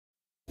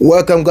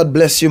Welcome. God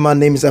bless you. My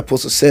name is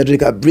Apostle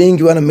Cedric. I bring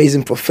you an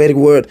amazing prophetic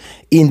word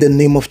in the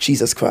name of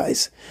Jesus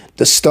Christ.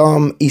 The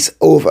storm is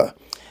over.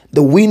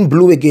 The wind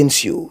blew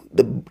against you.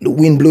 The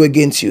wind blew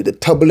against you. The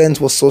turbulence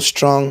was so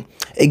strong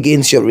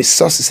against your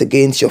resources,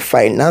 against your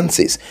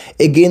finances,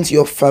 against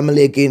your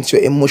family, against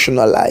your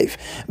emotional life.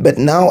 But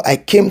now I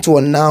came to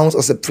announce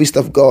as a priest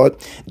of God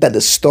that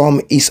the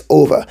storm is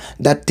over.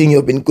 That thing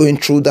you've been going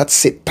through, that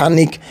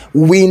satanic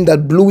wind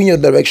that blew in your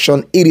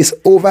direction, it is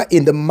over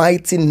in the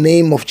mighty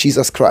name of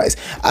Jesus Christ.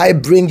 I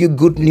bring you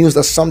good news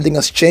that something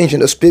has changed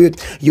in the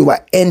spirit. You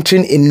are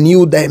entering a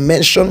new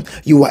dimension.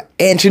 You are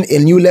entering a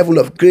new level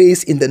of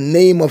grace in the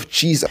name of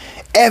Jesus.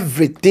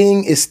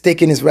 Everything is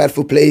taking its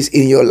rightful place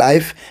in your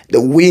life.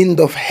 The wind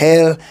of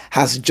hell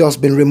has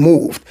just been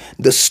removed.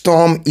 The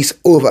storm is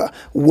over.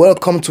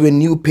 Welcome to a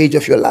new page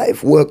of your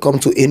life. Welcome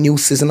to a new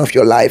season of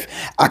your life.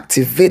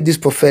 Activate this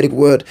prophetic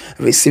word.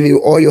 Receive it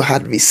with all your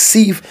heart.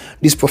 Receive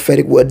this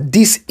prophetic word.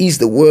 This is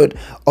the word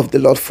of the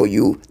Lord for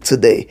you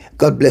today.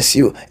 God bless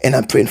you, and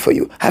I'm praying for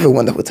you. Have a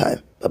wonderful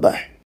time. Bye-bye.